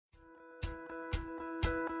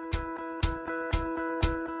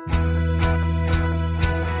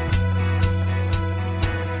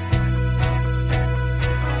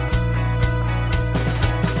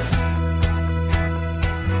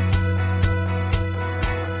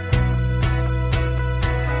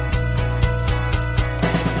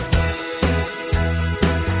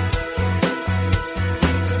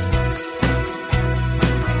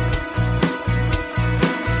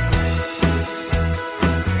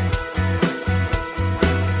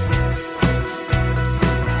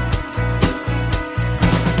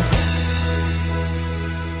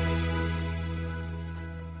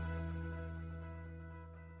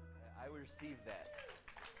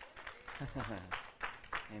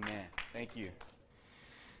Amen. Thank you.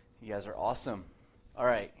 You guys are awesome. All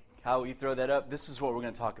right, Kyle, you throw that up? This is what we're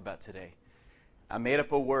going to talk about today. I made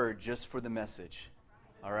up a word just for the message.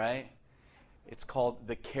 All right? It's called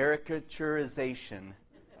the caricaturization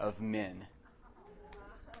of men.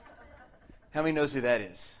 How many knows who that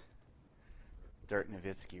is? Dirk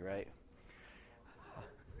Nowitzki, right?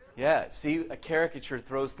 Yeah, see, a caricature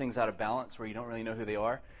throws things out of balance where you don't really know who they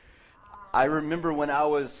are. I remember when I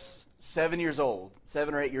was 7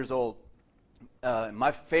 or 8 years old,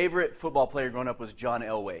 my favorite football player growing up was John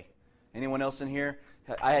Elway. Anyone else in here?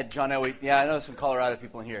 I had John Elway. Yeah, I know some Colorado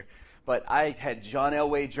people in here. But I had John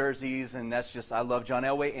Elway jerseys, and that's just, I love John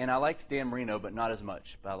Elway. And I liked Dan Marino, but not as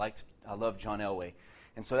much. But I love John Elway.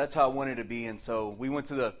 And so that's how I wanted to be. And so we went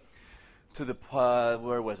to the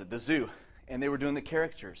where was it? The zoo. And they were doing the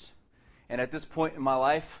caricatures. And at this point in my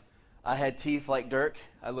life, I had teeth like Dirk.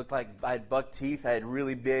 I looked like I had buck teeth. I had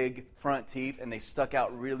really big front teeth, and they stuck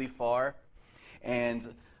out really far.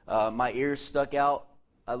 And my ears stuck out.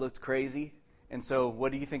 I looked crazy. And so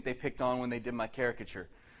what do you think they picked on when they did my caricature?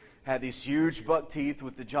 Had these huge buck teeth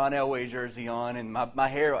with the John Elway jersey on, and my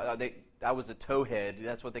hair, I was a towhead.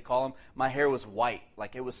 That's what they call them. My hair was white.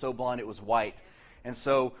 Like, it was so blonde, it was white. And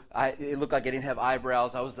so it looked like I didn't have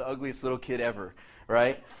eyebrows. I was the ugliest little kid ever,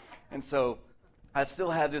 right? And so I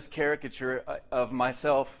still had this caricature of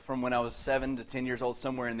myself from when I was 7 to 10 years old,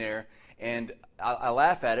 somewhere in there. And I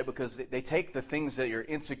laugh at it because they take the things that you're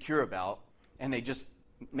insecure about and they just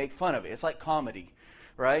make fun of it. It's like comedy,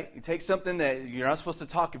 right? You take something that you're not supposed to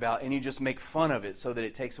talk about and you just make fun of it so that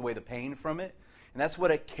it takes away the pain from it. And that's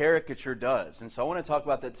what a caricature does. And so I want to talk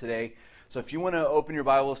about that today. So if you want to open your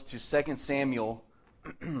Bibles to 2 Samuel,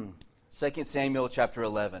 2 Samuel chapter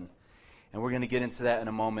 11. And we're going to get into that in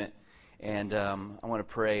a moment. And I want to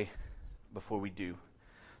pray before we do.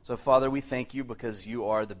 So, Father, we thank you because you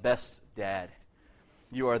are the best dad.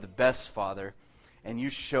 You are the best father. And you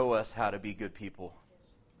show us how to be good people.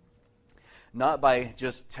 Not by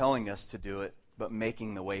just telling us to do it, but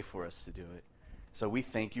making the way for us to do it. So we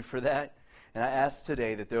thank you for that. And I ask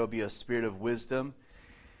today that there will be a spirit of wisdom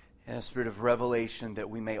and a spirit of revelation that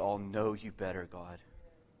we may all know you better, God.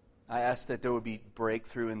 I ask that there would be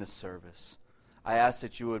breakthrough in the service. I ask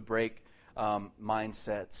that you would break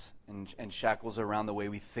mindsets and shackles around the way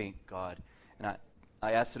we think, God. And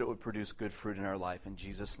I ask that it would produce good fruit in our life. In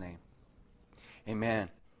Jesus' name, amen.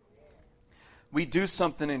 We do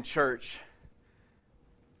something in church,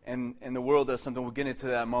 and the world does something. We'll get into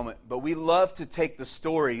that in a moment. But we love to take the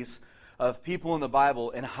stories of people in the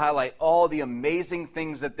Bible and highlight all the amazing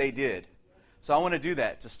things that they did. So I want to do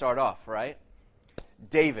that to start off, right?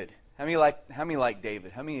 David. How many like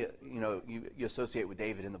David? How many you associate with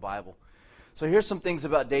David in the Bible? So here's some things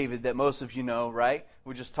about David that most of you know, right?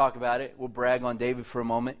 We'll just talk about it. We'll brag on David for a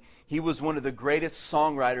moment. He was one of the greatest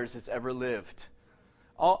songwriters that's ever lived.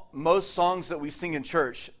 Most songs that we sing in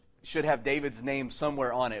church should have David's name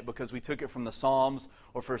somewhere on it because we took it from the Psalms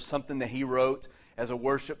or for something that he wrote as a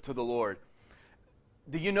worship to the Lord.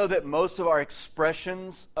 Do you know that most of our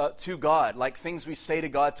expressions to God, like things we say to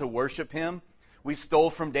God to worship Him, we stole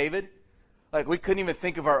from David? Like, we couldn't even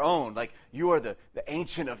think of our own. Like, you are the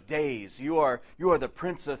Ancient of Days. You are the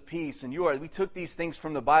Prince of Peace. And we took these things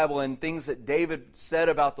from the Bible and things that David said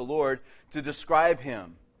about the Lord to describe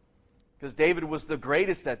Him. Because David was the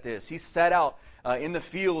greatest at this. He sat out in the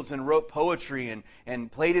fields and wrote poetry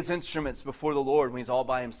and played his instruments before the Lord when he's all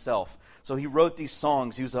by himself. So he wrote these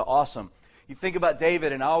songs. He was awesome. You think about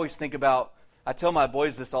David, and I always think about, I tell my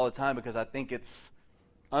boys this all the time because I think it's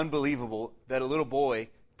unbelievable that a little boy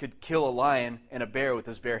could kill a lion and a bear with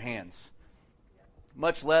his bare hands.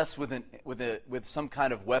 Much less with some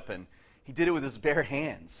kind of weapon. He did it with his bare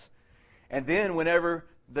hands. And then whenever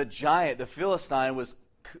the giant, the Philistine,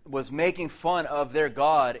 was making fun of their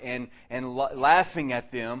God and laughing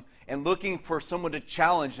at them and looking for someone to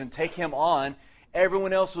challenge and take him on,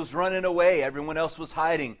 everyone else was running away. Everyone else was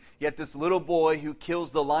hiding. Yet this little boy who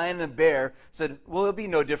kills the lion and the bear said, well, it'll be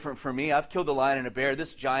no different for me. I've killed a lion and a bear.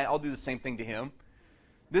 This giant, I'll do the same thing to him.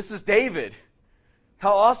 This is David.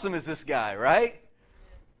 How awesome is this guy, right?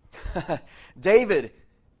 David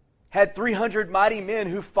had 300 mighty men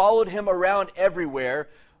who followed him around everywhere,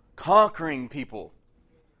 conquering people.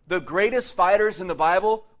 The greatest fighters in the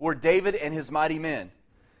Bible were David and his mighty men.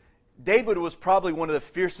 David was probably one of the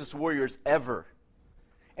fiercest warriors ever.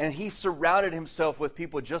 And he surrounded himself with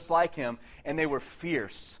people just like him, and they were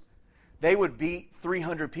fierce. They would beat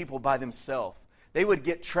 300 people by themselves. They would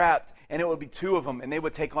get trapped, and it would be two of them, and they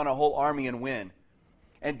would take on a whole army and win.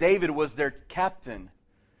 And David was their captain.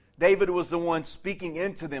 David was the one speaking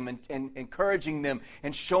into them and encouraging them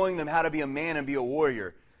and showing them how to be a man and be a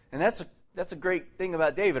warrior. And that's That's a great thing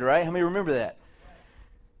about David, right? How many remember that?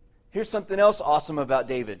 Here's something else awesome about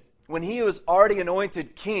David. When he was already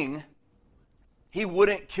anointed king, he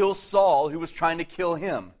wouldn't kill Saul, who was trying to kill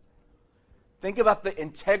him. Think about the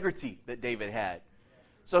integrity that David had.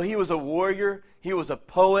 So he was a warrior, he was a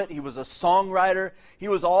poet, he was a songwriter, he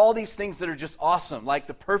was all these things that are just awesome, like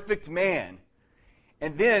the perfect man.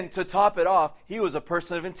 And then, to top it off, he was a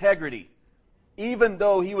person of integrity. Even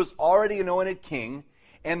though he was already anointed king,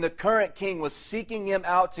 and the current king was seeking him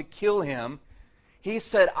out to kill him, he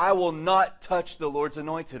said, I will not touch the Lord's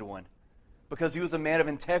anointed one, because he was a man of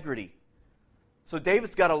integrity. So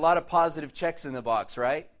David's got a lot of positive checks in the box,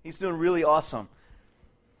 right? He's doing really awesome.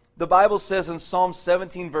 The Bible says in Psalm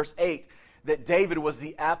 17, verse 8, that David was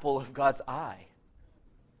the apple of God's eye.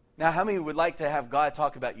 Now, how many would like to have God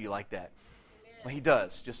talk about you like that? Well, he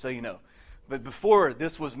does, just so you know. But before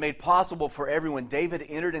this was made possible for everyone, David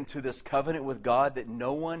entered into this covenant with God that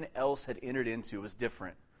no one else had entered into. It was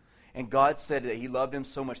different. And God said that he loved him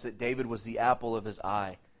so much that David was the apple of his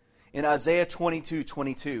eye. In Isaiah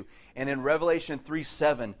 22:22 and in Revelation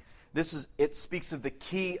 3:7, it speaks of the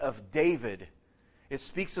key of David. It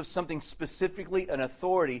speaks of something specifically, an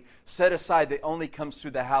authority set aside that only comes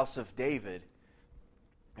through the house of David.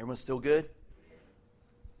 Everyone still good?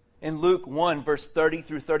 In Luke 1, verse 30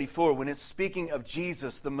 through 34, when it's speaking of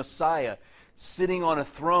Jesus, the Messiah, sitting on a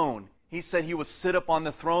throne, he said he would sit up on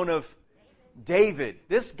the throne of David.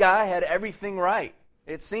 This guy had everything right,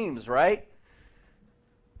 it seems, right?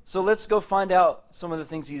 So let's go find out some of the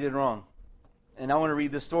things he did wrong. And I want to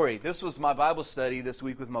read this story. This was my Bible study this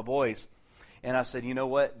week with my boys. And I said, you know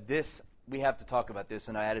what? We have to talk about this.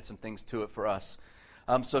 And I added some things to it for us.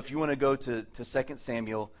 So if you want to go to 2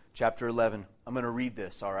 Samuel chapter 11, I'm going to read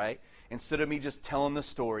this, all right? Instead of me just telling the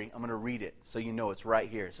story, I'm going to read it so you know it's right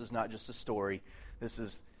here. This is not just a story. This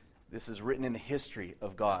is written in the history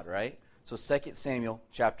of God, right? So 2 Samuel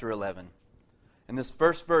chapter 11. And this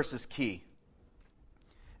first verse is key.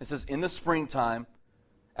 It says, in the springtime,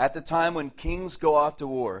 at the time when kings go off to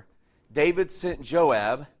war, David sent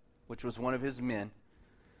Joab, which was one of his men,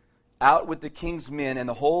 out with the king's men and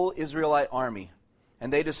the whole Israelite army.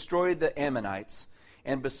 And they destroyed the Ammonites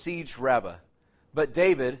and besieged Rabbah. But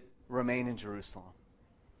David remained in Jerusalem.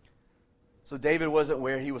 So David wasn't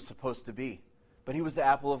where he was supposed to be, but he was the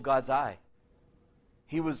apple of God's eye.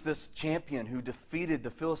 He was this champion who defeated the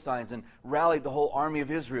Philistines and rallied the whole army of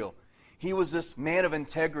Israel. He was this man of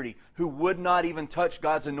integrity who would not even touch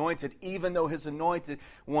God's anointed, even though his anointed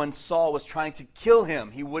one, Saul, was trying to kill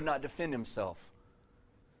him. He would not defend himself.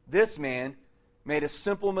 This man made a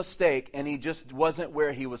simple mistake, and he just wasn't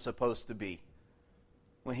where he was supposed to be.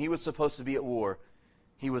 When he was supposed to be at war,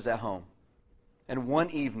 he was at home. And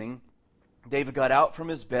one evening, David got out from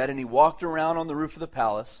his bed, and he walked around on the roof of the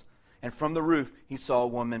palace, and from the roof, he saw a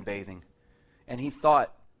woman bathing. And he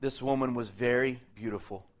thought this woman was very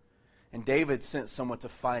beautiful. And David sent someone to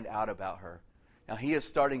find out about her. Now, he is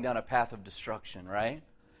starting down a path of destruction, right?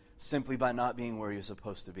 Simply by not being where he was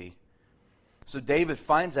supposed to be. So David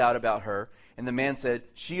finds out about her, and the man said,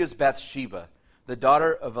 she is Bathsheba, the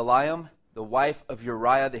daughter of Eliam, the wife of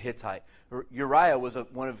Uriah the Hittite. Uriah was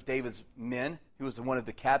one of David's men. He was one of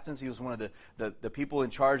the captains. He was one of the people in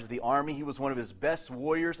charge of the army. He was one of his best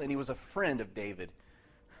warriors, and he was a friend of David.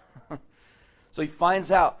 So he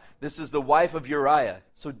finds out this is the wife of Uriah.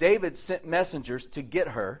 So David sent messengers to get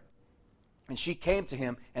her, and she came to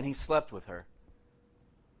him, and he slept with her.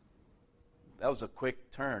 That was a quick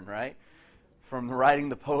turn, right? From writing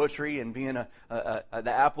the poetry and being the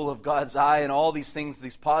apple of God's eye and all these things,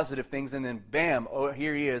 these positive things, and then bam, oh,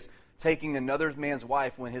 here he is taking another man's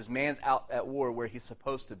wife when his man's out at war where he's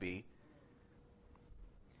supposed to be.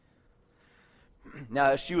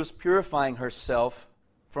 Now, as she was purifying herself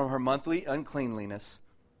from her monthly uncleanliness,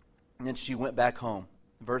 and then she went back home.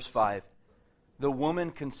 Verse 5, the woman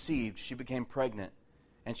conceived, she became pregnant,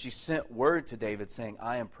 and she sent word to David saying,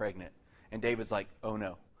 I am pregnant. And David's like, oh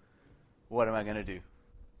no, what am I going to do?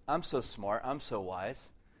 I'm so smart, I'm so wise,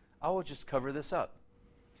 I will just cover this up.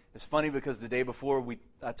 It's funny because the day before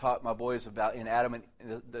I taught my boys about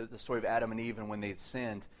the story of Adam and Eve, and when they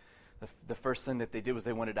sinned, the first thing that they did was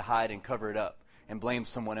they wanted to hide and cover it up and blame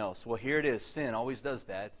someone else. Well, here it is. Sin always does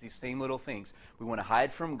that. It's these same little things. We want to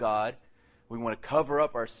hide from God, we want to cover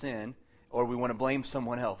up our sin, or we want to blame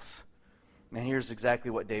someone else. And here's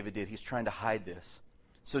exactly what David did. He's trying to hide this.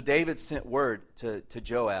 So David sent word to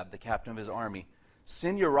Joab, the captain of his army,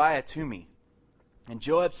 send Uriah to me. And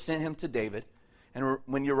Joab sent him to David. And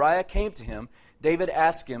when Uriah came to him, David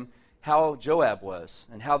asked him how Joab was,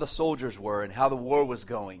 and how the soldiers were, and how the war was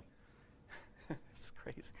going. It's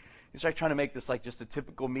crazy. He's like trying to make this like just a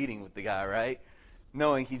typical meeting with the guy, right?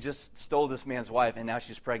 knowing he just stole this man's wife and now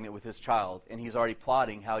she's pregnant with his child, and he's already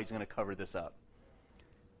plotting how he's going to cover this up.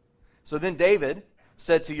 So then David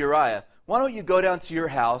said to Uriah, why don't you go down to your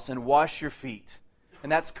house and wash your feet?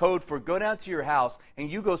 And that's code for go down to your house and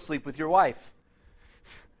you go sleep with your wife.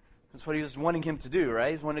 That's what he was wanting him to do,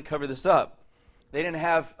 right? He's wanting to cover this up. They didn't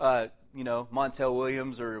have, Montel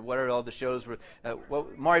Williams or whatever all the shows were.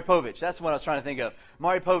 Maury Povich, that's what I was trying to think of.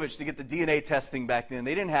 Maury Povich to get the DNA testing back then.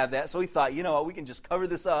 They didn't have that, so he thought, you know what, we can just cover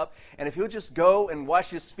this up. And if he'll just go and wash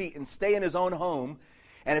his feet and stay in his own home,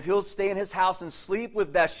 and if he'll stay in his house and sleep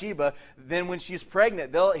with Bathsheba, then when she's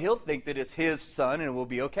pregnant, he'll think that it's his son and it will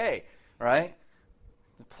be okay, right?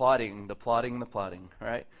 The plotting,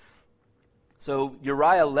 right? So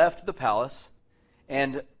Uriah left the palace,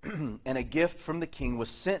 and a gift from the king was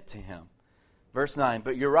sent to him. Verse 9,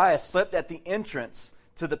 but Uriah slept at the entrance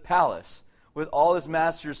to the palace with all his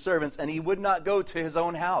master's servants, and he would not go to his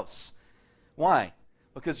own house. Why?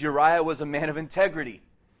 Because Uriah was a man of integrity.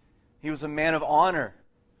 He was a man of honor.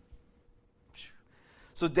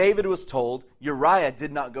 So David was told Uriah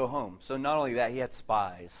did not go home. So not only that, he had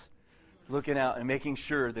spies looking out and making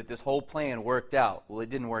sure that this whole plan worked out. Well, it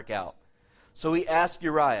didn't work out. So he asked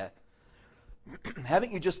Uriah,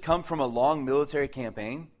 haven't you just come from a long military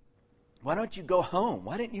campaign? Why don't you go home?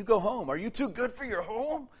 Why didn't you go home? Are you too good for your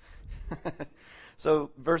home?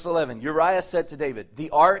 So verse 11, Uriah said to David,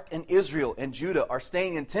 the ark and Israel and Judah are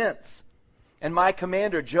staying in tents, and my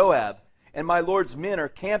commander Joab and my Lord's men are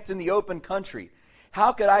camped in the open country.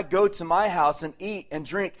 How could I go to my house and eat and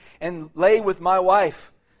drink and lay with my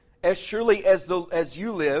wife? As surely as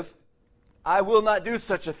you live, I will not do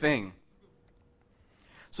such a thing.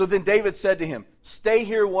 So then David said to him, stay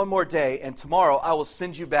here one more day, and tomorrow I will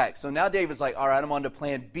send you back. So now David's like, all right, I'm on to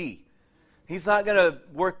plan B. He's not going to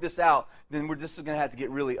work this out, then we're just going to have to get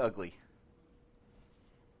really ugly.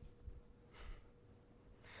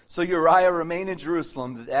 So Uriah remained in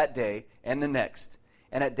Jerusalem that day and the next.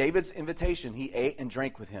 And at David's invitation, he ate and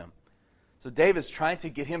drank with him. So David's trying to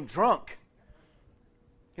get him drunk.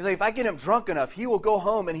 He's like, if I get him drunk enough, he will go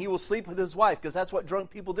home and he will sleep with his wife, because that's what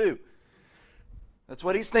drunk people do. That's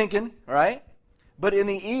what he's thinking, right? But in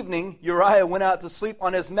the evening, Uriah went out to sleep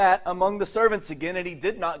on his mat among the servants again, and he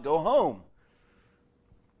did not go home.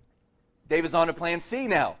 David's on to plan C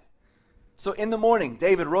now. So in the morning,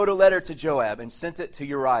 David wrote a letter to Joab and sent it to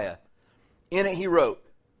Uriah. In it he wrote,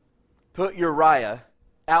 put Uriah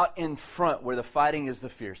out in front where the fighting is the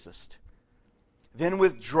fiercest. Then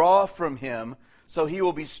withdraw from him so he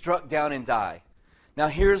will be struck down and die. Now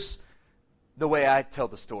here's the way I tell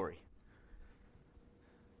the story.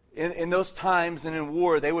 In those times and in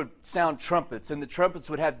war, they would sound trumpets, and the trumpets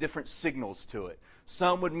would have different signals to it.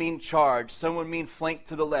 Some would mean charge, some would mean flank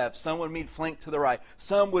to the left, some would mean flank to the right,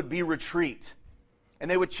 some would be retreat.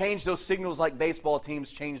 And they would change those signals like baseball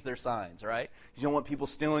teams change their signs, right? You don't want people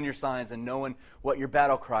stealing your signs and knowing what your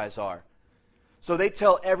battle cries are. So they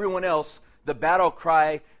tell everyone else the battle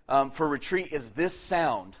cry for retreat is this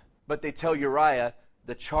sound, but they tell Uriah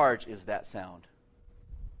the charge is that sound.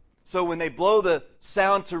 So when they blow the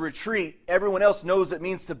sound to retreat, everyone else knows it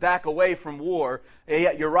means to back away from war.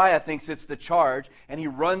 Yet Uriah thinks it's the charge, and he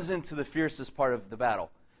runs into the fiercest part of the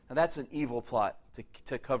battle. Now that's an evil plot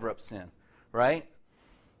to cover up sin, right?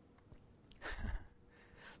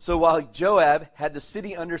 So while Joab had the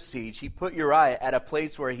city under siege, he put Uriah at a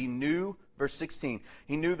place where he knew, verse 16,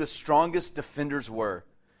 he knew the strongest defenders were.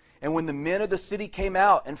 And when the men of the city came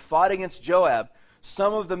out and fought against Joab,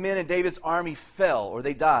 some of the men in David's army fell, or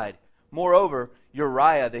they died. Moreover,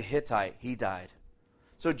 Uriah the Hittite, he died.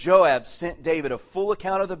 So Joab sent David a full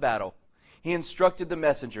account of the battle. He instructed the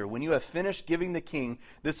messenger, when you have finished giving the king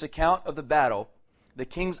this account of the battle, the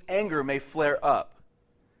king's anger may flare up.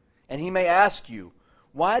 And he may ask you,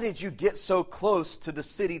 why did you get so close to the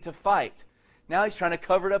city to fight? Now he's trying to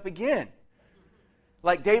cover it up again.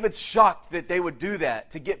 Like David's shocked that they would do that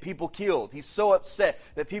to get people killed. He's so upset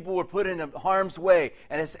that people were put in harm's way.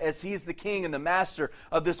 And as he's the king and the master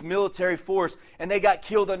of this military force, and they got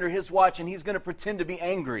killed under his watch, and he's going to pretend to be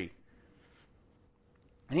angry.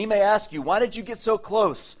 And he may ask you, why did you get so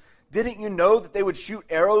close? Didn't you know that they would shoot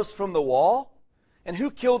arrows from the wall? And who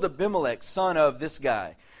killed Abimelech, son of this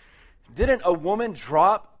guy? Didn't a woman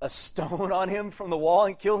drop a stone on him from the wall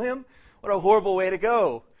and kill him? What a horrible way to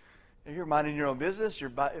go. You're minding your own business,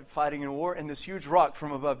 you're fighting in war, and this huge rock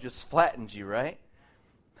from above just flattens you, right?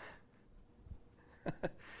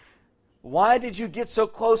 Why did you get so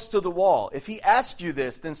close to the wall? If he asks you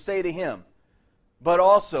this, then say to him, but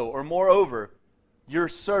also, or moreover, your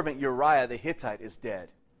servant Uriah the Hittite is dead.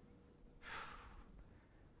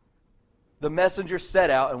 The messenger set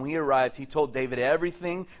out, and when he arrived, he told David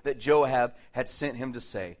everything that Joab had sent him to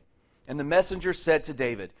say. And the messenger said to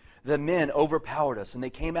David, "The men overpowered us, and they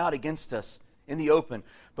came out against us in the open,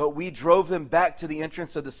 but we drove them back to the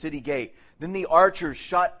entrance of the city gate. Then the archers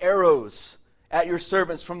shot arrows at your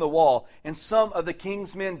servants from the wall, and some of the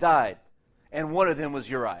king's men died, and one of them was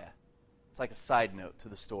Uriah." It's like a side note to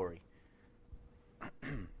the story.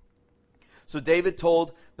 So David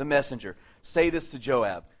told the messenger, "Say this to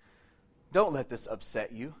Joab. Don't let this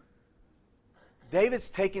upset you." David's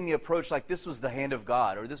taking the approach like this was the hand of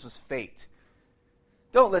God or this was fate.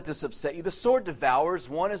 Don't let this upset you. The sword devours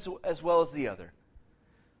one as well as the other.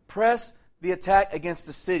 Press the attack against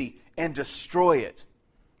the city and destroy it.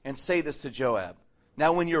 And say this to Joab.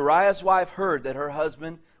 Now when Uriah's wife heard that her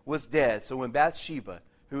husband was dead, so when Bathsheba,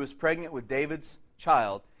 who was pregnant with David's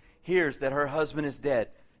child, hears that her husband is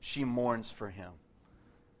dead, she mourns for him.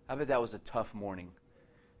 I bet that was a tough morning.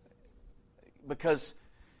 Because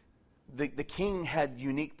the king had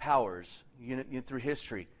unique powers through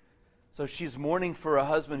history. So she's mourning for a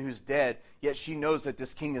husband who's dead, yet she knows that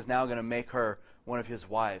this king is now going to make her one of his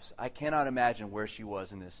wives. I cannot imagine where she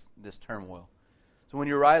was in this turmoil. So when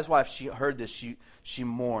Uriah's wife, she heard this, she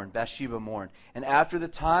mourned. Bathsheba mourned. And after the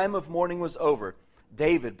time of mourning was over,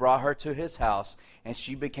 David brought her to his house, and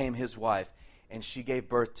she became his wife, and she gave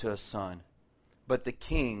birth to a son. But the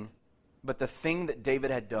thing that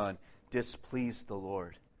David had done displeased the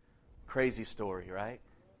Lord. Crazy story, right?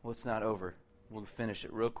 Well, it's not over. We'll finish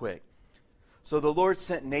it real quick. So the Lord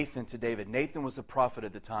sent Nathan to David. Nathan was the prophet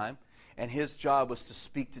at the time, and his job was to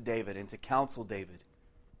speak to David and to counsel David.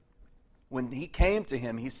 When he came to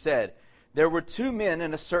him, he said, "There were two men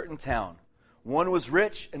in a certain town. One was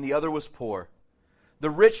rich and the other was poor. The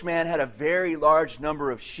rich man had a very large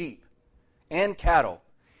number of sheep and cattle,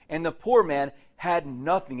 and the poor man had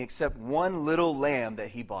nothing except one little lamb that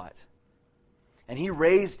he bought. And he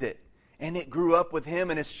raised it, and it grew up with him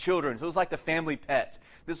and his children." So it was like the family pet.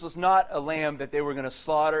 This was not a lamb that they were going to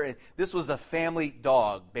slaughter. And this was the family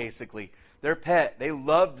dog, basically. Their pet. They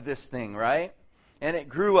loved this thing, right? And it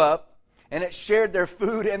grew up, and it shared their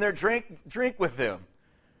food and their drink with them.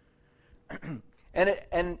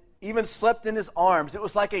 and even slept in his arms. It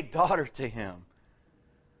was like a daughter to him.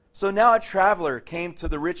 So now a traveler came to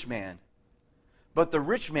the rich man. But the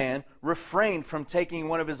rich man refrained from taking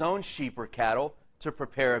one of his own sheep or cattle to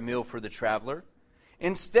prepare a meal for the traveler.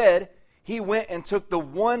 Instead, he went and took the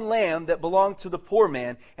one lamb that belonged to the poor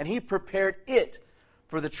man, and he prepared it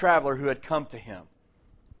for the traveler who had come to him.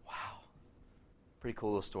 Wow. Pretty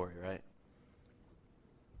cool little story, right?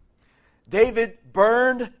 David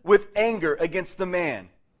burned with anger against the man.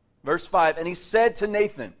 Verse 5, and he said to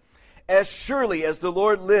Nathan, "As surely as the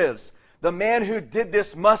Lord lives, the man who did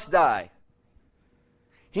this must die.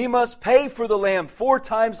 He must pay for the lamb 4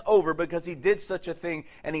 times over because he did such a thing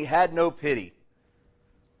and he had no pity."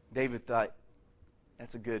 David thought,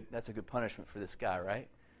 that's a good punishment for this guy, right?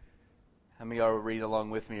 How many of y'all are reading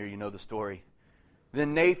along with me or you know the story?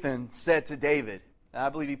 Then Nathan said to David, and I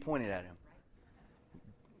believe he pointed at him,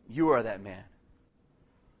 "You are that man.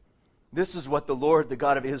 This is what the Lord, the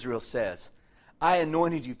God of Israel, says. I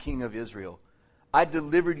anointed you king of Israel. I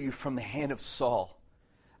delivered you from the hand of Saul.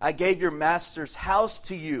 I gave your master's house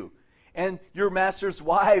to you, and your master's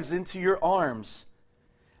wives into your arms.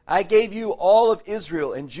 I gave you all of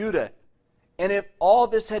Israel and Judah, and if all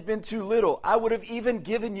this had been too little, I would have even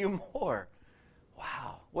given you more."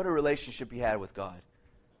 Wow, what a relationship he had with God.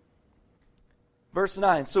 Verse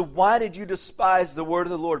 9, "So why did you despise the word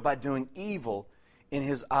of the Lord by doing evil in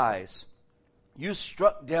his eyes? You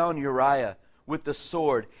struck down Uriah with the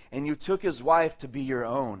sword, and you took his wife to be your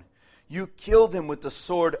own. You killed him with the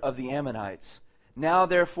sword of the Ammonites. Now,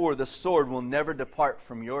 therefore, the sword will never depart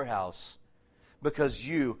from your house, because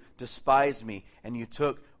you despised me, and you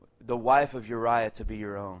took the wife of Uriah to be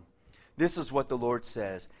your own. This is what the Lord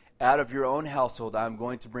says. Out of your own household I am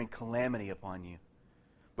going to bring calamity upon you.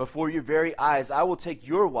 Before your very eyes I will take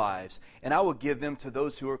your wives, and I will give them to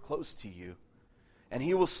those who are close to you. And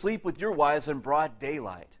he will sleep with your wives in broad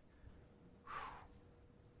daylight."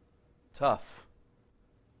 Tough.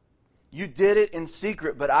 "You did it in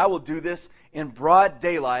secret, but I will do this in broad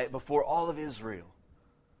daylight before all of Israel."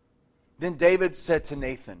 Then David said to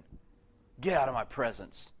Nathan, "Get out of my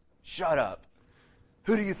presence. Shut up.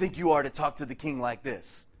 Who do you think you are to talk to the king like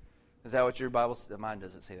this?" Is that what your Bible says? Mine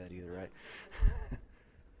doesn't say that either, right?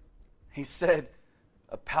 He said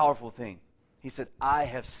a powerful thing. He said, "I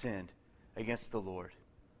have sinned against the Lord."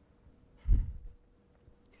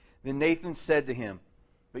 Then Nathan said to him,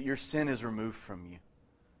 "But your sin is removed from you."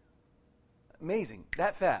 Amazing.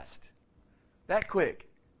 That fast. That quick.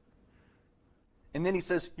 And then he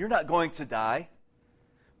says, you're not going to die,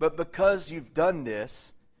 but because you've done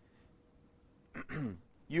this,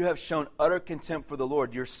 you have shown utter contempt for the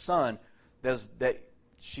Lord. Your son that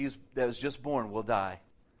was just born will die.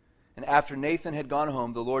 And after Nathan had gone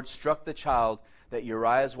home, the Lord struck the child that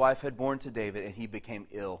Uriah's wife had borne to David, and he became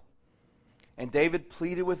ill. And David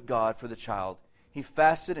pleaded with God for the child. He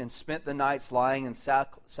fasted and spent the nights lying in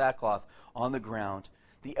sackcloth on the ground.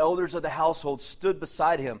 The elders of the household stood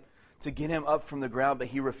beside him to get him up from the ground, but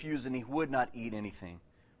he refused, and he would not eat anything.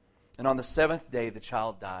 And on the 7th day, the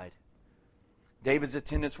child died. David's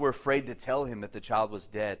attendants were afraid to tell him that the child was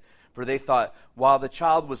dead, for they thought, while the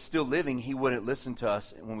child was still living, he wouldn't listen to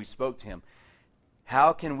us when we spoke to him.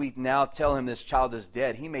 How can we now tell him this child is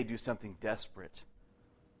dead? He may do something desperate.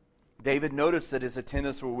 David noticed that his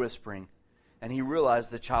attendants were whispering, and he realized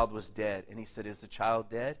the child was dead. And he said, is the child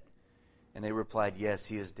dead? And they replied, yes,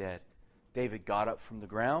 he is dead. David got up from the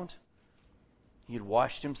ground. He had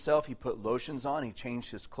washed himself. He put lotions on. He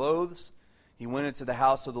changed his clothes. He went into the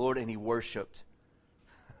house of the Lord and he worshiped.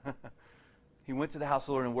 He went to the house of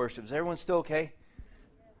the Lord and worshiped. Is everyone still okay?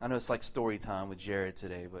 I know it's like story time with Jared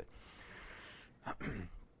today, but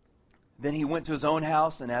then he went to his own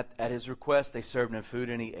house, and at his request, they served him food,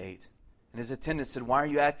 and he ate. And his attendants said, why are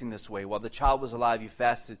you acting this way? While the child was alive, you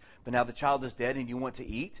fasted, but now the child is dead, and you want to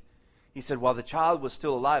eat? He said, while the child was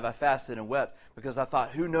still alive, I fasted and wept, because I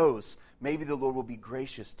thought, who knows, maybe the Lord will be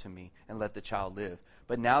gracious to me and let the child live.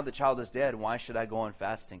 But now the child is dead, why should I go on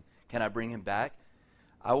fasting? Can I bring him back?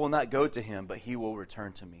 I will not go to him, but he will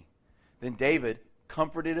return to me. Then David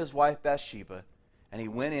comforted his wife Bathsheba, and he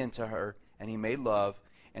went in to her, and he made love,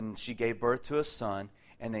 and she gave birth to a son,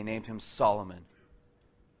 and they named him Solomon.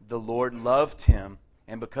 The Lord loved him,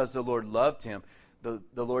 and because the Lord loved him, the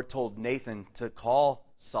Lord told Nathan to call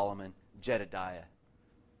Solomon Jedediah.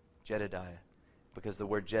 Jedediah. Because the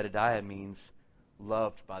word Jedediah means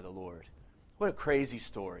loved by the Lord. What a crazy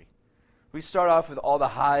story. We start off with all the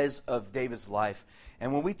highs of David's life.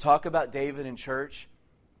 And when we talk about David in church,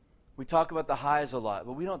 we talk about the highs a lot,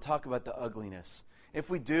 but we don't talk about the ugliness. If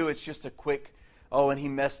we do, it's just a quick, oh, and he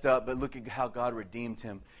messed up, but look at how God redeemed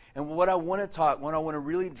him. And what I want to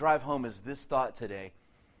really drive home is this thought today,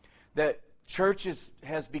 that church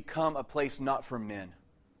has become a place not for men.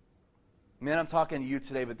 Men, I'm talking to you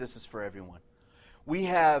today, but this is for everyone. We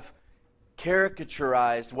have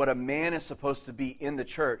caricaturized what a man is supposed to be in the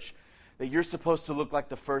church, that you're supposed to look like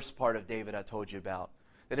the first part of David I told you about.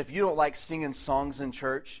 That if you don't like singing songs in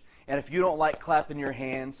church, and if you don't like clapping your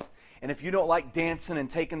hands, and if you don't like dancing and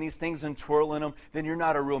taking these things and twirling them, then you're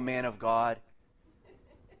not a real man of God.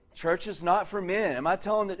 Church is not for men. Am I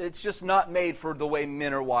telling that it's just not made for the way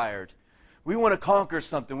men are wired? We want to conquer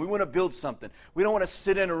something. We want to build something. We don't want to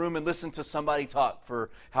sit in a room and listen to somebody talk for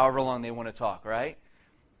however long they want to talk, right?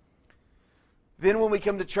 Then when we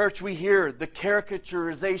come to church, we hear the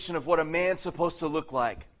caricaturization of what a man's supposed to look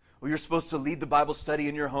like. Well, you're supposed to lead the Bible study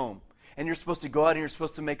in your home. And you're supposed to go out and you're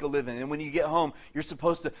supposed to make a living. And when you get home, you're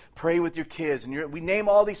supposed to pray with your kids. And we name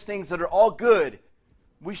all these things that are all good.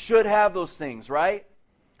 We should have those things, right?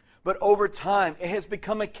 But over time, it has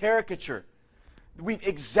become a caricature. We've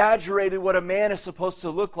exaggerated what a man is supposed to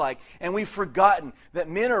look like. And we've forgotten that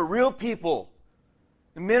men are real people.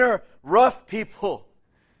 Men are rough people.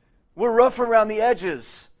 We're rough around the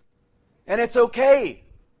edges. And it's okay.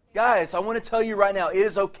 Guys, I want to tell you right now, it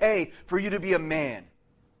is okay for you to be a man.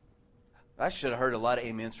 I should have heard a lot of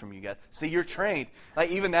amens from you guys. See, you're trained. Like,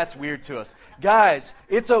 even that's weird to us. Guys,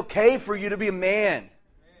 it's okay for you to be a man.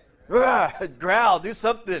 Growl, do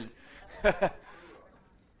something.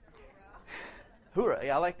 Hoorah.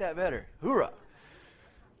 Yeah, I like that better. Hoorah.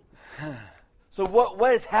 So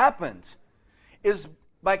what has happened is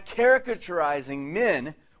by caricaturizing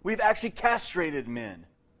men, we've actually castrated men.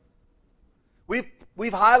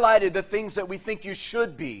 We've highlighted the things that we think you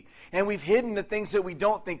should be, and we've hidden the things that we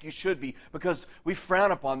don't think you should be because we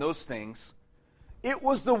frown upon those things. It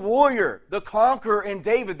was the warrior, the conqueror in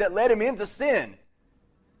David that led him into sin.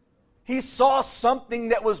 He saw something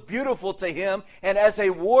that was beautiful to him, and as a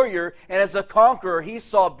warrior and as a conqueror, he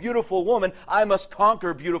saw a beautiful woman. I must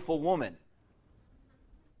conquer beautiful woman.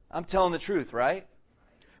 I'm telling the truth, right?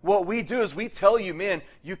 What we do is we tell you men,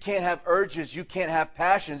 you can't have urges, you can't have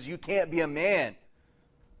passions, you can't be a man.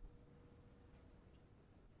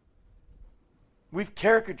 We've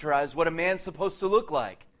caricaturized what a man's supposed to look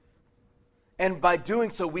like. And by doing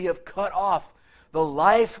so, we have cut off the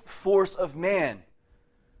life force of man.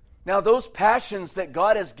 Now, those passions that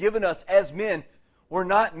God has given us as men were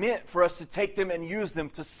not meant for us to take them and use them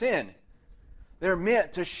to sin. They're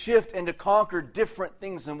meant to shift and to conquer different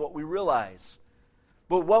things than what we realize.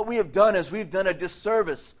 But what we have done is we've done a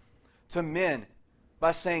disservice to men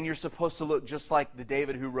by saying you're supposed to look just like the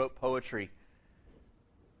David who wrote poetry.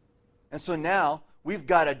 And so now we've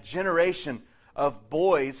got a generation of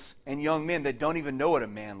boys and young men that don't even know what a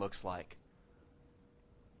man looks like.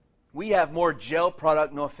 We have more gel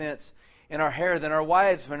product, no offense, in our hair than our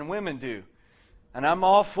wives and women do. And I'm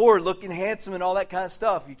all for looking handsome and all that kind of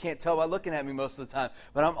stuff. You can't tell by looking at me most of the time.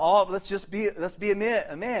 But let's be a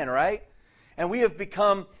man, right? And we have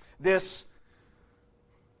become this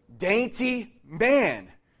dainty man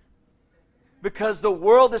because the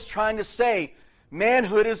world is trying to say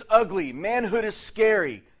manhood is ugly, manhood is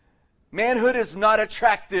scary, manhood is not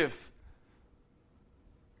attractive.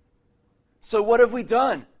 So what have we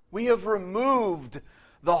done? We have removed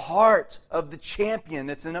the heart of the champion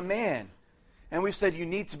that's in a man. And we've said you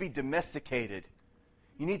need to be domesticated.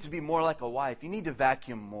 You need to be more like a wife. You need to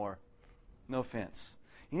vacuum more. No offense.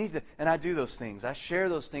 You need to, and I do those things. I share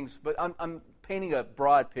those things, but I'm painting a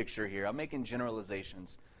broad picture here. I'm making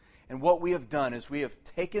generalizations. And what we have done is we have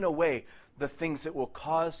taken away the things that will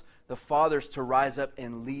cause the fathers to rise up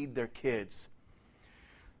and lead their kids,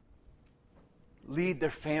 lead their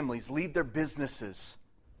families, lead their businesses.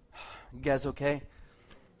 You guys okay?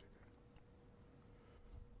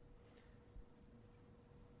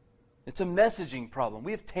 It's a messaging problem.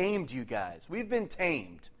 We have tamed you guys. We've been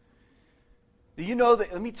tamed. Do you know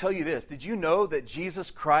that, let me tell you this, did you know that Jesus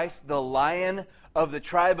Christ, the Lion of the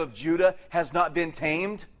tribe of Judah, has not been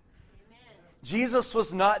tamed? Amen. Jesus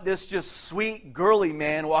was not this just sweet, girly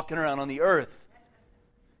man walking around on the earth.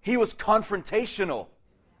 He was confrontational.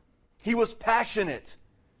 He was passionate.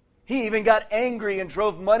 He even got angry and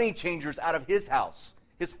drove money changers out of his house,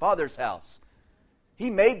 his father's house. He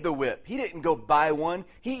made the whip. He didn't go buy one.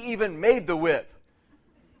 He even made the whip.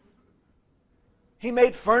 He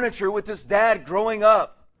made furniture with his dad growing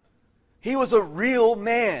up. He was a real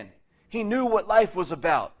man. He knew what life was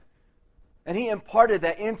about. And he imparted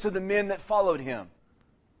that into the men that followed him.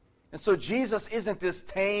 And so Jesus isn't this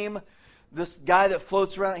tame, this guy that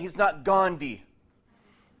floats around. He's not Gandhi.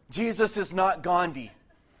 Jesus is not Gandhi.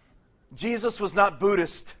 Jesus was not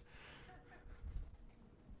Buddhist.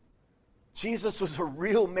 Jesus was a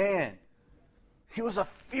real man. He was a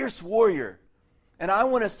fierce warrior. And I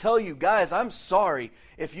want to tell you, guys, I'm sorry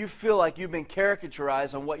if you feel like you've been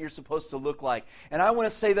caricaturized on what you're supposed to look like. And I want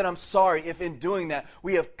to say that I'm sorry if in doing that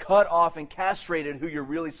we have cut off and castrated who you're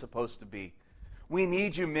really supposed to be. We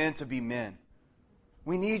need you men to be men.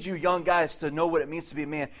 We need you young guys to know what it means to be a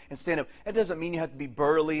man and stand up. It doesn't mean you have to be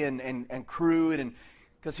burly and crude.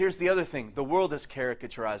 Because here's the other thing. The world has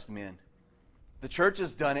caricaturized men. The church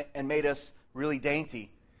has done it and made us really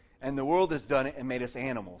dainty. And the world has done it and made us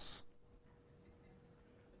animals.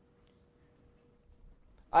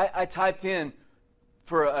 I typed in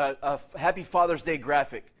for a Happy Father's Day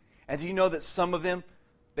graphic. And do you know that some of them,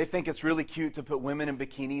 they think it's really cute to put women in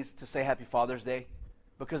bikinis to say Happy Father's Day?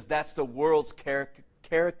 Because that's the world's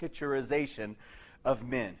caricaturization of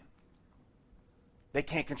men. They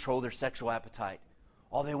can't control their sexual appetite.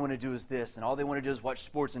 All they want to do is this, and all they want to do is watch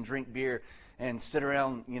sports and drink beer and sit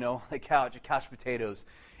around, the couch, couch potatoes.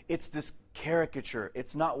 It's this caricature.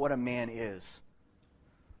 It's not what a man is.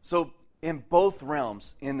 So in both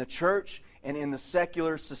realms, in the church and in the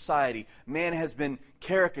secular society, man has been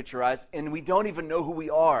caricaturized, and we don't even know who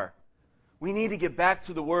we are. We need to get back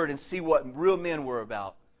to the Word and see what real men were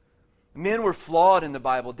about. Men were flawed in the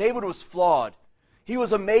Bible. David was flawed. He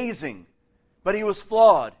was amazing, but he was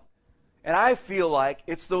flawed. And I feel like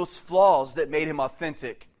it's those flaws that made him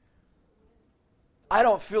authentic. I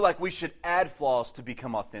don't feel like we should add flaws to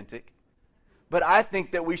become authentic. But I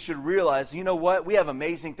think that we should realize, you know what? We have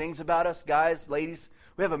amazing things about us, guys, ladies.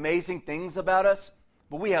 We have amazing things about us,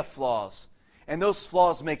 but we have flaws. And those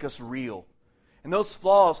flaws make us real. And those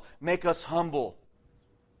flaws make us humble.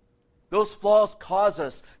 Those flaws cause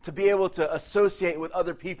us to be able to associate with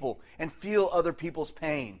other people and feel other people's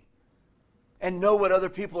pain. And know what other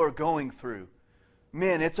people are going through.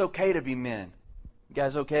 Men, it's okay to be men. You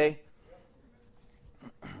guys okay?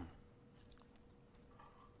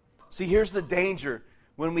 See, here's the danger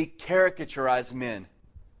when we caricaturize men.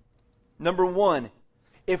 Number one,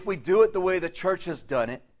 if we do it the way the church has done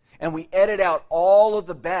it, and we edit out all of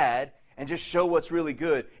the bad and just show what's really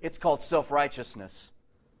good, it's called self-righteousness.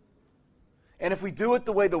 And if we do it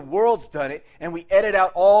the way the world's done it, and we edit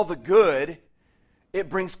out all the good, it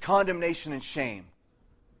brings condemnation and shame.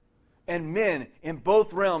 And men in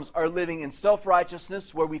both realms are living in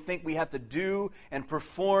self-righteousness where we think we have to do and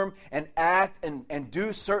perform and act and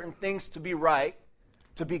do certain things to be right,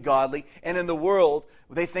 to be godly. And in the world,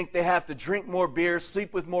 they think they have to drink more beer,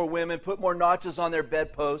 sleep with more women, put more notches on their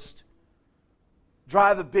bedpost,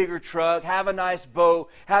 drive a bigger truck, have a nice boat,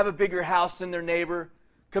 have a bigger house than their neighbor,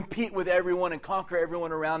 compete with everyone and conquer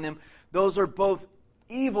everyone around them. Those are both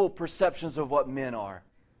evil perceptions of what men are.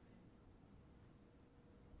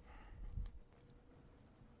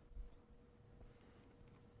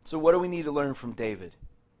 So what do we need to learn from David?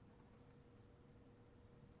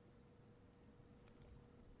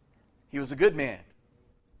 He was a good man.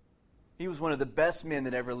 He was one of the best men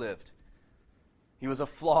that ever lived. He was a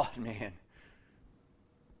flawed man.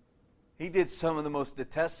 He did some of the most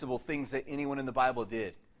detestable things that anyone in the Bible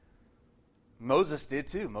did. Moses did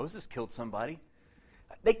too. Moses killed somebody.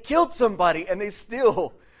 They killed somebody and they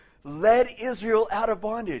still led Israel out of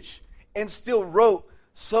bondage and still wrote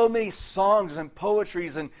so many songs and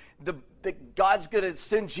poetries, and God's going to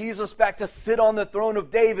send Jesus back to sit on the throne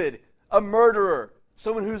of David, a murderer,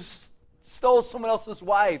 someone who stole someone else's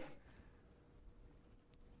wife.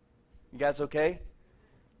 You guys okay?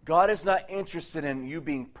 God is not interested in you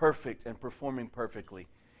being perfect and performing perfectly.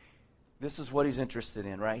 This is what He's interested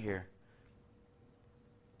in right here.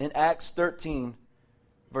 In Acts 13,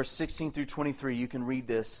 verse 16 through 23, you can read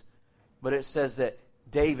this, but it says that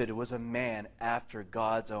David was a man after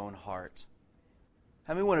God's own heart.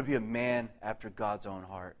 How many want to be a man after God's own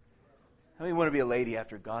heart? How many want to be a lady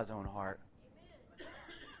after God's own heart?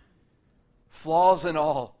 Flaws and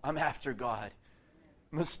all, I'm after God.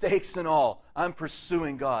 Mistakes and all, I'm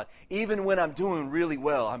pursuing God. Even when I'm doing really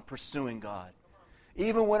well, I'm pursuing God.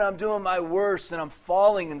 Even when I'm doing my worst and I'm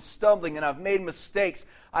falling and stumbling and I've made mistakes,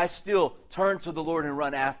 I still turn to the Lord and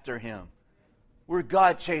run after Him. We're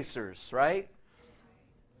God chasers, right?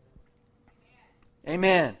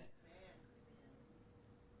 Amen.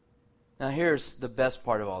 Now here's the best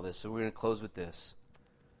part of all this. So we're going to close with this.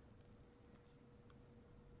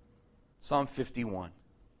 Psalm 51.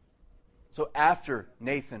 So after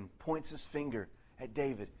Nathan points his finger at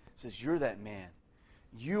David, says, "You're that man.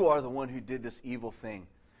 You are the one who did this evil thing."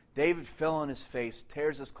 David fell on his face,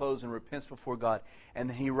 tears his clothes, and repents before God. And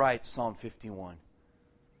then he writes Psalm 51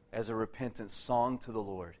 as a repentance song to the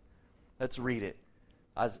Lord. Let's read it.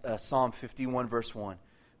 Psalm 51, verse 1.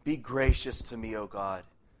 "Be gracious to me, O God,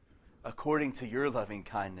 according to your loving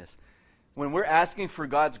kindness." When we're asking for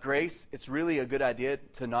God's grace, it's really a good idea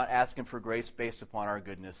to not ask Him for grace based upon our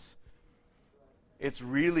goodness. It's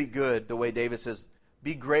really good the way David says,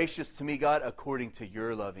 "Be gracious to me, God, according to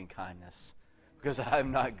your loving kindness." Because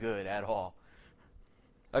I'm not good at all.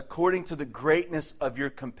 "According to the greatness of your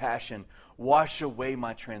compassion, wash away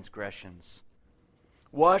my transgressions.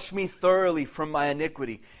 Wash me thoroughly from my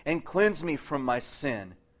iniquity and cleanse me from my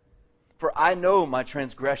sin. For I know my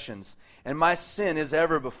transgressions, and my sin is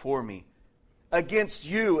ever before me. Against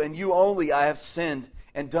you and you only I have sinned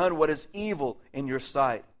and done what is evil in your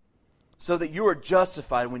sight, so that you are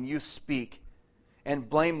justified when you speak and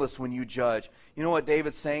blameless when you judge." You know what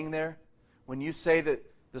David's saying there? When you say that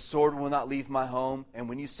the sword will not leave my home, and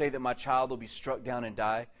when you say that my child will be struck down and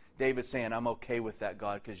die, David's saying, I'm okay with that,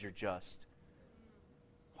 God, because you're just.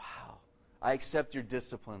 Wow. I accept your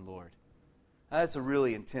discipline, Lord. That's a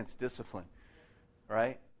really intense discipline,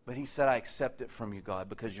 right? But he said, I accept it from you, God,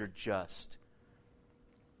 because you're just.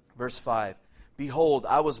 Verse 5, "Behold,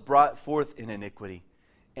 I was brought forth in iniquity,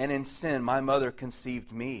 and in sin my mother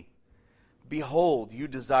conceived me. Behold, you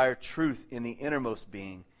desire truth in the innermost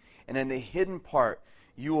being, and in the hidden part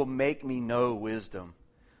you will make me know wisdom.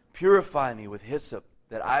 Purify me with hyssop,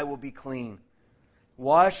 that I will be clean.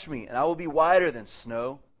 Wash me, and I will be whiter than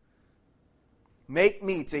snow. Make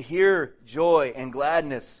me to hear joy and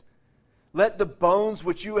gladness. Let the bones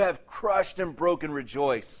which you have crushed and broken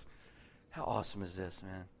rejoice." How awesome is this,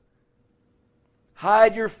 man?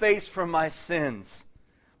 "Hide your face from my sins.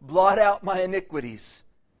 Blot out my iniquities."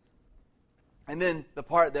 And then the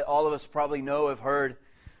part that all of us probably know, have heard,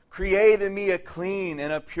 "Create in me a clean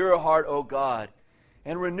and a pure heart, O God,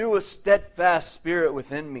 and renew a steadfast spirit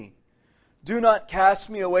within me. Do not cast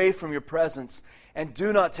me away from your presence, and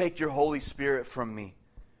do not take your Holy Spirit from me.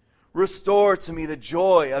 Restore to me the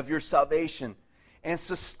joy of your salvation, and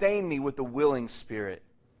sustain me with a willing spirit.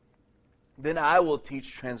 Then I will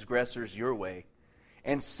teach transgressors your way,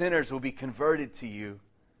 and sinners will be converted to you.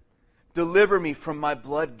 Deliver me from my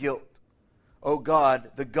blood guilt, O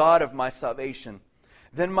God, the God of my salvation.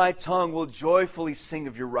 Then my tongue will joyfully sing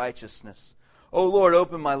of your righteousness. O Lord,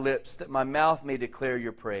 open my lips, that my mouth may declare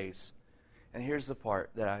your praise." And here's the part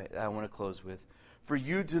that I want to close with. "For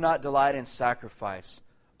you do not delight in sacrifice,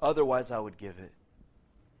 otherwise I would give it.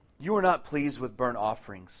 You are not pleased with burnt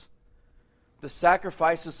offerings. The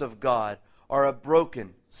sacrifices of God are a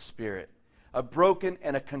broken spirit. A broken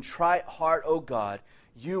and a contrite heart, O God,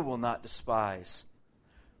 you will not despise.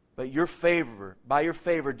 But by your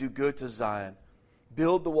favor, do good to Zion.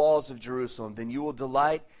 build the walls of Jerusalem. Then you will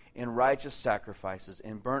delight in righteous sacrifices,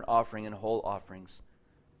 in burnt offering and whole offerings.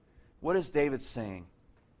 What is David saying?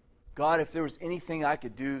 God, if there was anything I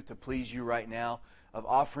could do to please you right now, of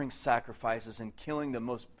offering sacrifices and killing the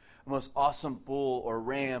most awesome bull or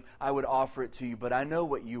ram, I would offer it to you. But I know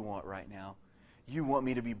what you want right now. You want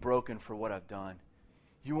me to be broken for what I've done.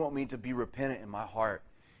 You want me to be repentant in my heart.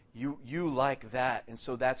 You like that, and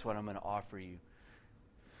so that's what I'm going to offer you.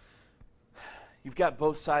 You've got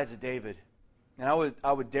both sides of David. And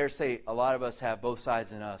I would dare say a lot of us have both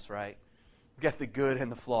sides in us, right? We've got the good and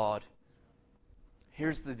the flawed.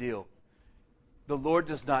 Here's the deal. The Lord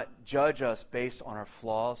does not judge us based on our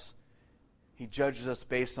flaws. He judges us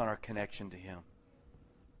based on our connection to Him.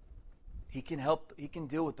 He can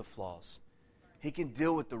deal with the flaws. He can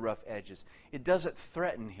deal with the rough edges. It doesn't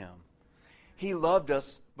threaten Him. He loved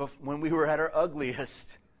us when we were at our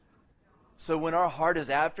ugliest. So when our heart is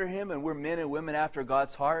after Him and we're men and women after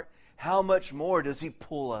God's heart, how much more does He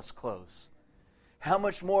pull us close? How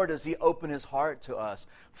much more does He open His heart to us,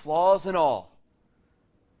 flaws and all?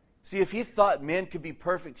 See, if He thought men could be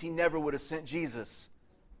perfect, He never would have sent Jesus.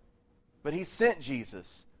 But He sent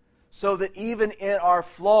Jesus so that even in our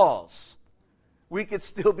flaws, we could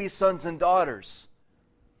still be sons and daughters.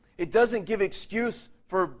 It doesn't give excuse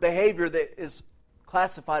for behavior that is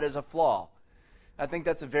classified as a flaw. I think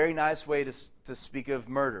that's a very nice way to speak of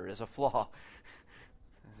murder as a flaw.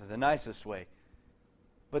 This is the nicest way.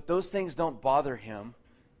 But those things don't bother Him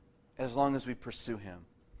as long as we pursue Him.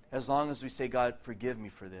 As long as we say, God, forgive me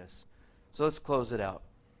for this. So let's close it out.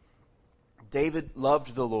 David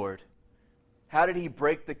loved the Lord. How did he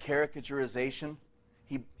break the caricaturization?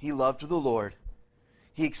 He loved the Lord.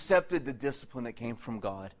 He accepted the discipline that came from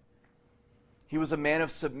God. He was a man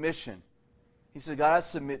of submission. He said, God, I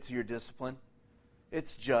submit to your discipline.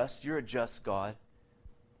 It's just. You're a just God.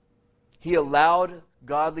 He allowed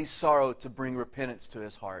godly sorrow to bring repentance to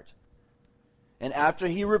his heart. And after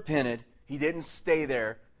he repented, he didn't stay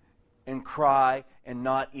there and cry and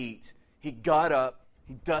not eat. He got up,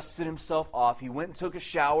 he dusted himself off, he went and took a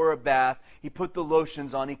shower, a bath, he put the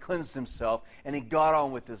lotions on, he cleansed himself, and he got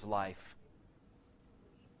on with his life.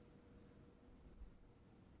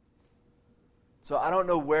 So I don't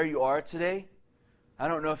know where you are today. I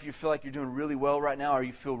don't know if you feel like you're doing really well right now or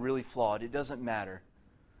you feel really flawed. It doesn't matter.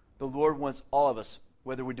 The Lord wants all of us,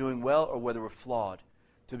 whether we're doing well or whether we're flawed,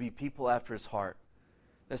 to be people after His heart.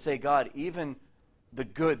 That say, God, even the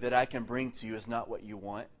good that I can bring to you is not what you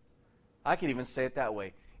want. I could even say it that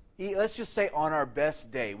way. Let's just say on our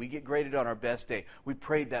best day, we get graded on our best day. We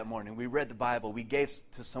prayed that morning. We read the Bible. We gave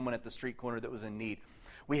to someone at the street corner that was in need.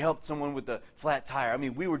 We helped someone with a flat tire. I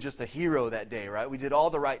mean, we were just a hero that day, right? We did all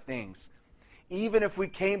the right things. Even if we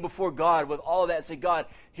came before God with all of that and say, God,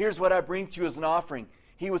 here's what I bring to you as an offering,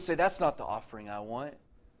 He would say, that's not the offering I want.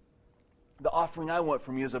 The offering I want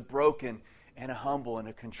from you is a broken and a humble and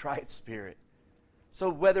a contrite spirit. So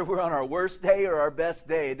whether we're on our worst day or our best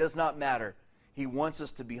day, it does not matter. He wants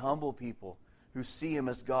us to be humble people who see Him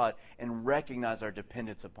as God and recognize our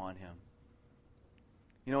dependence upon Him.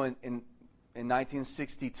 You know, in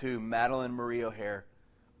 1962, Madalyn Marie O'Hair,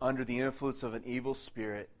 under the influence of an evil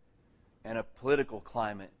spirit and a political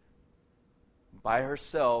climate, by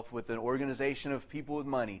herself with an organization of people with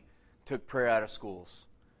money, took prayer out of schools.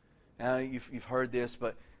 Now, you've heard this,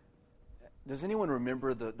 but does anyone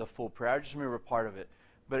remember the full prayer? I just remember part of it.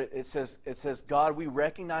 But it says, God, we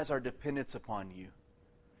recognize our dependence upon you.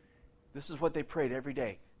 This is what they prayed every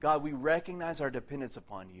day. God, we recognize our dependence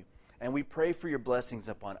upon you. And we pray for your blessings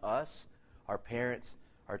upon us, our parents,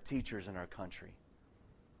 our teachers, and our country.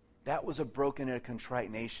 That was a broken and a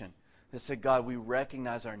contrite nation that said, God, we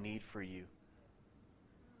recognize our need for you.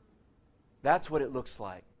 That's what it looks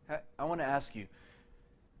like. I want to ask you,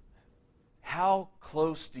 how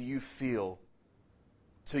close do you feel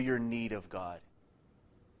to your need of God?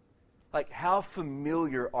 Like, how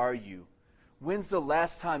familiar are you? When's the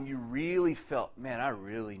last time you really felt, man, I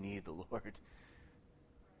really need the Lord?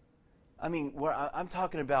 I mean, I'm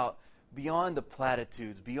talking about beyond the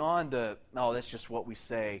platitudes, beyond the, oh, that's just what we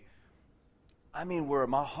say. I mean, where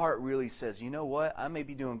my heart really says, you know what? I may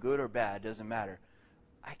be doing good or bad, doesn't matter.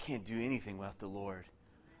 I can't do anything without the Lord.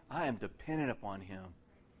 I am dependent upon Him.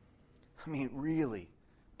 I mean, really,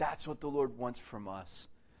 that's what the Lord wants from us.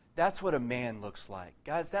 That's what a man looks like.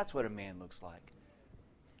 Guys, that's what a man looks like.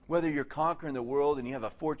 Whether you're conquering the world and you have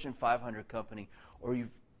a Fortune 500 company, or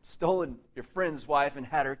you've stolen your friend's wife and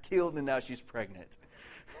had her killed and now she's pregnant.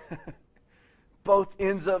 Both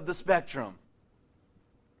ends of the spectrum.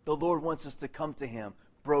 The Lord wants us to come to Him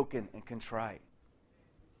broken and contrite.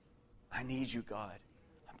 I need you, God.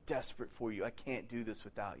 I'm desperate for you. I can't do this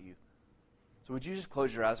without you. So So would you just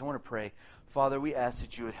close your eyes? I want to pray. Father, we ask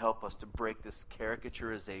that you would help us to break this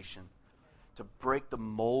caricaturization, to break the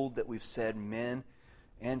mold that we've said men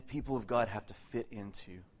and people of God have to fit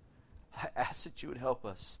into. I ask that you would help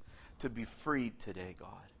us to be freed today, God.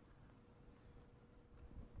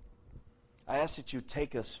 I ask that you would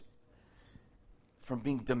take us from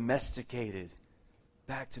being domesticated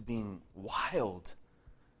back to being wild.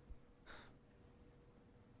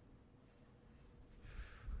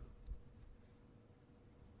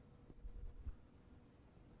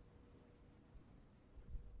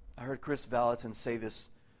 I heard Chris Valentin say this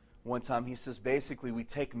one time. He says, basically, we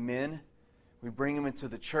take men, we bring them into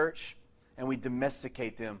the church, and we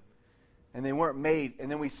domesticate them. And they weren't made,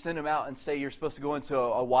 and then we send them out and say, you're supposed to go into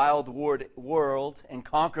a wild world and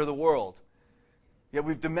conquer the world. Yet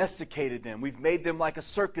we've domesticated them. We've made them like a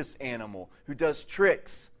circus animal who does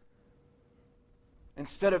tricks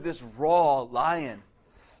instead of this raw lion.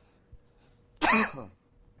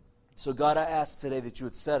 So God, I ask today that you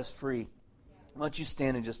would set us free. Why don't you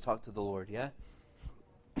stand and just talk to the Lord, yeah?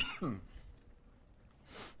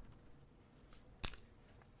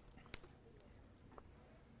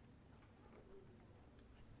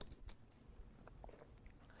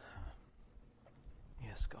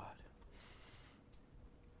 Yes, God.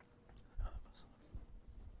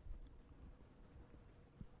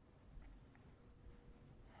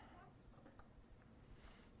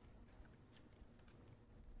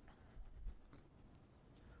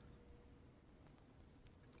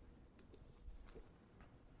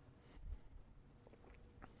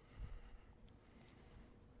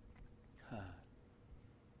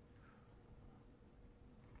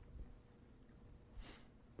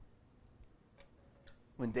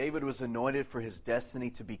 When David was anointed for his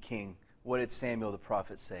destiny to be king, what did Samuel the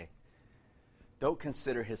prophet say? Don't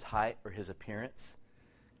consider his height or his appearance.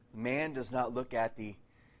 Man does not look at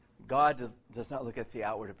God does not look at the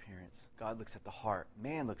outward appearance. God looks at the heart.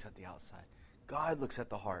 Man looks at the outside. God looks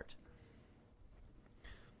at the heart.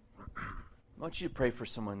 I want you to pray for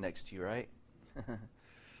someone next to you, right?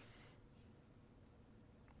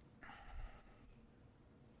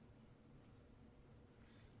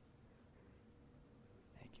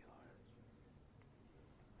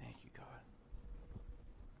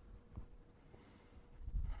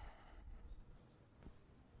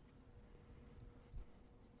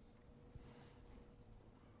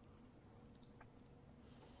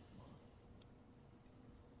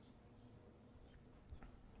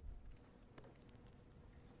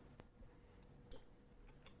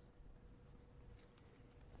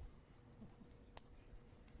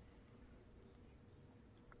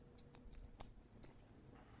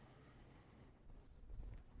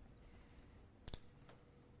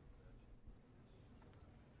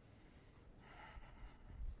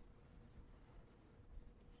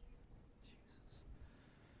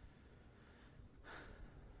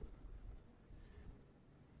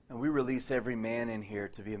 And we release every man in here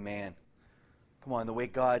to be a man. Come on, the way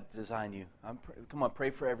God designed you. Come on, pray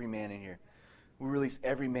for every man in here. We release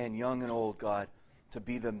every man, young and old, God, to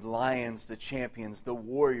be the lions, the champions, the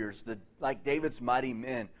warriors, like David's mighty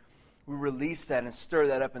men. We release that and stir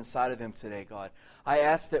that up inside of them today, God. I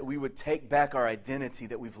ask that we would take back our identity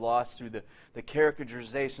that we've lost through the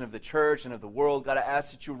caricaturization of the church and of the world. God, I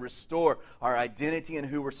ask that you restore our identity and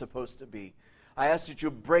who we're supposed to be. I ask that you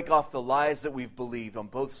break off the lies that we've believed on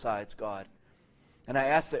both sides, God. And I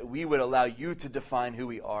ask that we would allow you to define who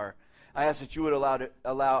we are. I ask that you would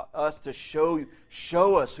allow us to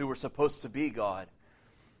show us who we're supposed to be, God.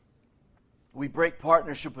 We break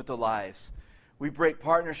partnership with the lies. We break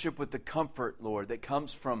partnership with the comfort, Lord, that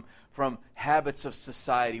comes from habits of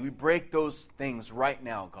society. We break those things right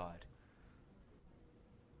now, God.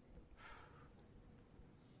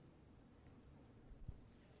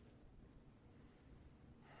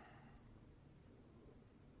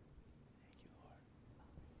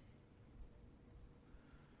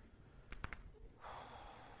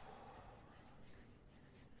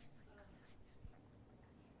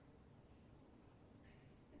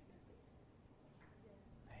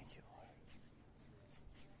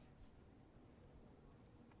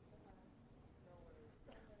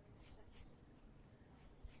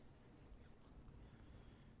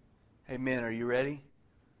 Hey, men, are you ready?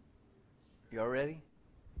 Y'all ready?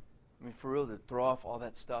 I mean, for real, to throw off all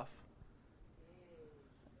that stuff?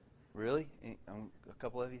 Really? A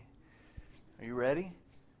couple of you? Are you ready?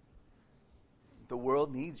 The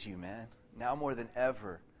world needs you, man. Now more than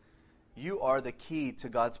ever. You are the key to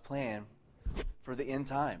God's plan for the end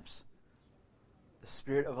times. The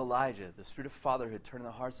spirit of Elijah, the spirit of fatherhood, turning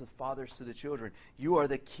the hearts of fathers to the children. You are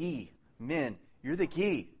the key. Men, you're the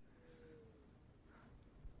key.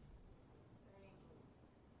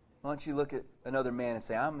 Why don't you look at another man and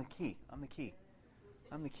say, I'm the key. I'm the key.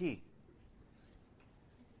 I'm the key.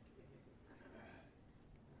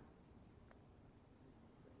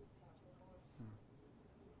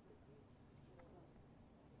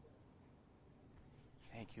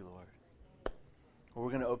 Thank you, Lord. Well,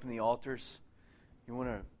 we're going to open the altars. You want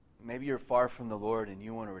to, maybe you're far from the Lord and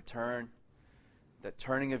you want to return. That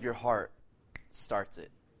turning of your heart starts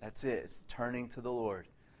it. That's it. It's turning to the Lord.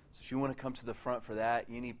 So if you want to come to the front for that,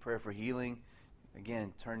 you need prayer for healing.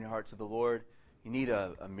 Again, turn your heart to the Lord. You need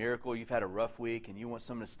a miracle. You've had a rough week and you want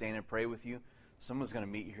someone to stand and pray with you. Someone's going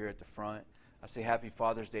to meet you here at the front. I say happy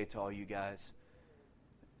Father's Day to all you guys.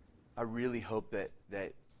 I really hope that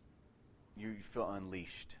you feel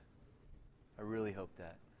unleashed. I really hope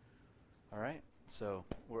that. All right? So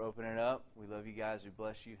we're opening it up. We love you guys. We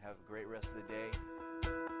bless you. Have a great rest of the day.